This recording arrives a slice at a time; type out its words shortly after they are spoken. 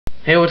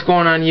Hey, what's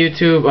going on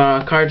YouTube?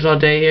 Cards All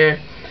Day here,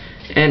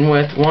 and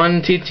with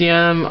one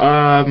TTM,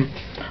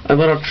 a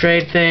little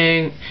trade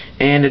thing,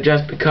 and a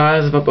just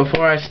because. But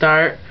before I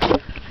start,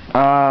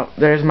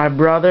 there's my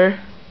brother,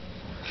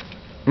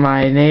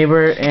 my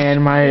neighbor,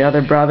 and my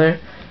other brother.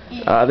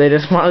 They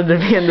just wanted to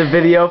be in the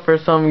video for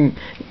some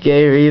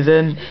gay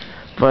reason,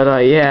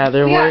 but yeah,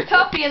 they're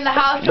working.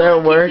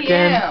 They're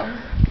working.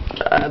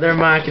 They're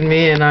mocking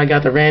me, and I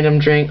got the random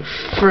drink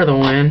for the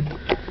win.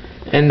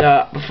 And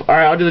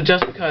alright, I'll do the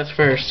just because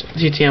first.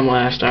 TTM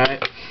last.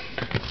 Alright.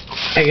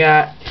 I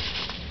got.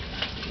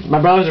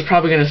 My brothers are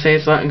probably gonna say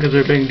something because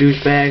they're big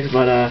douchebags,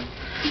 but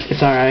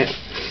it's alright.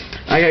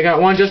 I got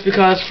one just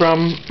because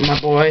from my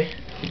boy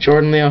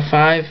Jordan Leo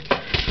 5.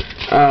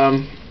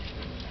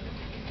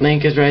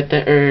 Link is right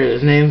there, or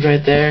his name's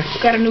right there.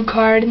 Got a new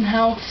card in the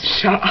house.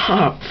 Shut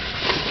up.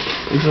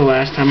 This is the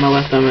last time I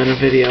left them in a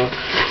video.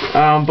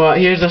 But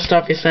here's the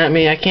stuff he sent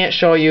me. I can't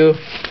show you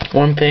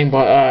one thing,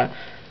 but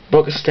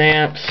book of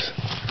stamps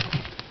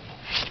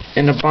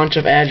and a bunch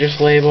of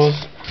address labels.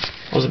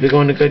 Those will be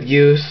going to good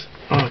use.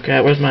 Oh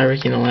crap, where's my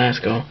Ricky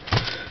Nolasco?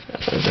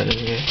 Is that in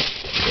here?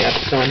 Yeah,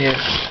 it's on here.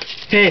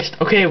 Paste.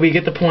 Okay, we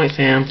get the point,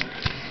 Sam.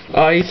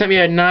 He sent me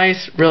a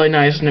nice, really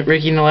nice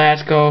Ricky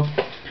Nolasco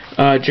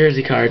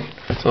jersey card.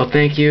 So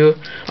thank you.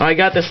 I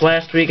got this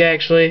last week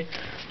actually.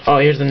 Oh,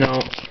 here's the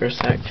note for a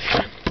sec.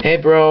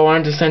 Hey bro, I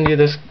wanted to send you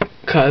this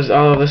because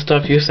all of the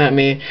stuff you sent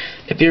me.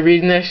 If you're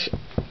reading this,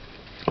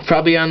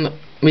 probably on the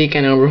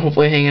weekend and we're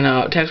hopefully hanging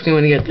out, text me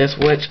when you get this,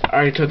 which I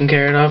already taken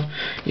care of.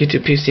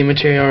 YouTube PC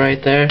material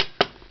right there.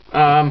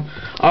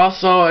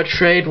 Also a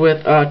trade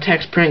with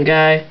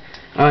textprintguy.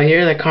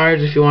 Here are the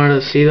cards if you wanted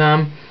to see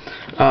them.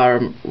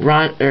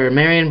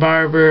 Marion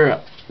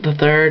Barber the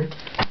third,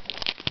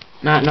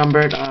 not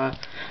numbered.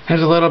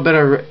 Has a little bit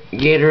of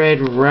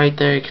Gatorade right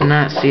there. You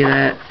cannot see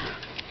that.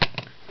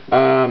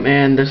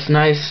 And this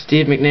nice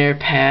Steve McNair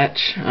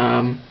patch.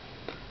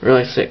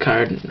 Really sick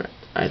card.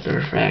 At the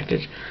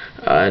refracted.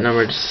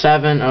 Numbered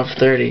 7 of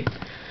 30.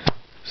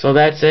 So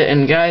that's it.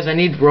 And guys, I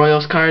need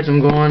Royals cards. I'm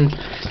going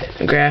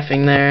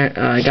graphing there.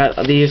 I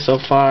got these so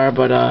far,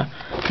 but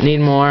need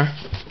more.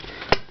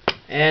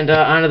 And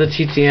onto the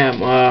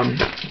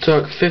TTM.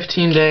 Took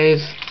 15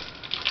 days.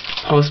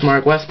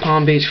 Postmark West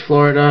Palm Beach,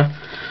 Florida.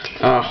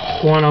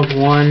 1 of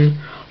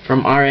 1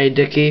 from R.A.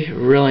 Dickey.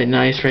 Really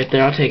nice right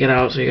there. I'll take it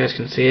out so you guys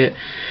can see it.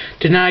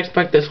 Did not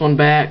expect this one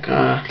back.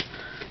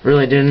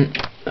 Really didn't.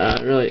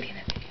 Really.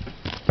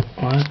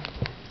 What?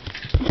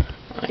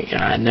 Oh my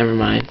god, never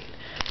mind.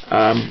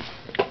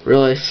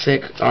 Really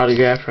sick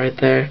autograph right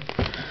there.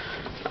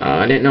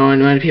 I didn't know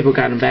many people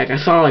got them back. I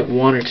saw like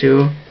 1 or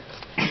 2.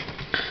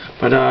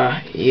 But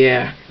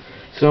yeah.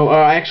 So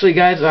actually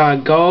guys,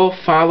 go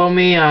follow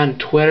me on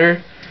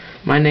Twitter.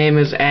 My name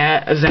is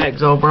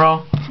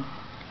 @ZachZobro.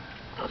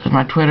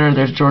 My Twitter,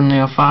 there's Jordan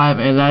Leo 5,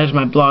 and that is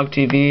my blog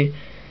TV.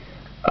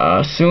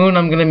 Soon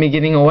I'm gonna be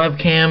getting a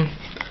webcam,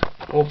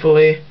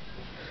 hopefully.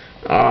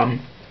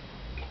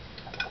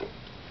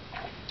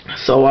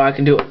 So I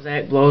can do what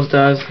Zach Blows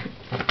does.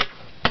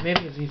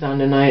 Maybe he's on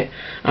tonight.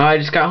 I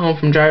just got home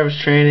from driver's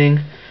training.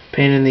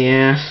 Pain in the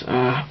ass.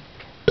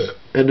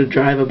 Had to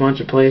drive a bunch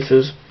of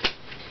places.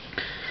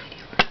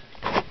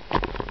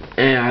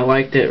 And I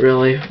liked it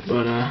really,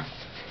 but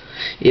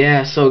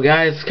yeah. So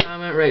guys,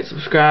 comment, rate,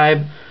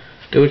 subscribe.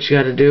 Do what you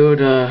gotta do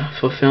to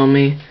fulfill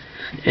me.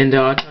 And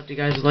I'll talk to you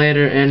guys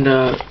later, and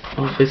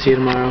hopefully see you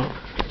tomorrow.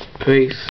 Peace.